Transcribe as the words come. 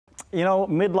You know,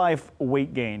 midlife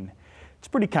weight gain, it's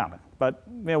pretty common, but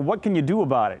what can you do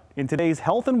about it? In today's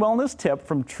health and wellness tip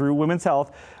from True Women's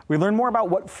Health, we learn more about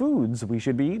what foods we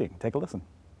should be eating. Take a listen.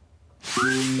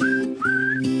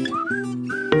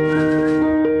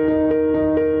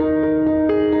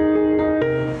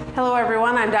 Hello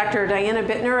everyone, I'm Dr. Diana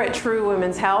Bittner at True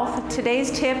Women's Health.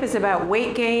 Today's tip is about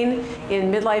weight gain in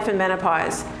midlife and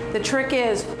menopause. The trick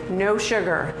is no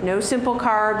sugar, no simple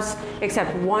carbs,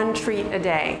 except one treat a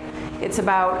day. It's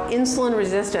about insulin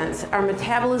resistance. Our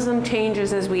metabolism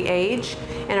changes as we age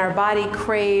and our body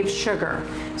craves sugar.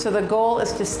 So the goal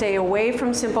is to stay away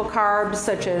from simple carbs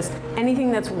such as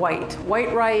anything that's white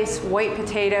rice, white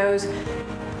potatoes.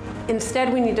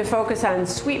 Instead, we need to focus on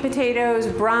sweet potatoes,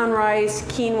 brown rice,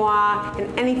 quinoa,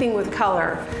 and anything with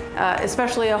color,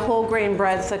 especially a whole grain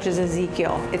bread such as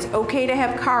Ezekiel. It's okay to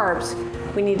have carbs.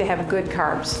 We need to have good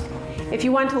carbs. If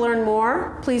you want to learn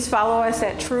more, please follow us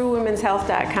at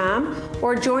truewomenshealth.com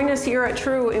or join us here at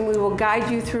True and we will guide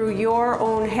you through your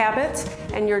own habits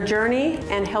and your journey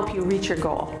and help you reach your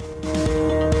goal.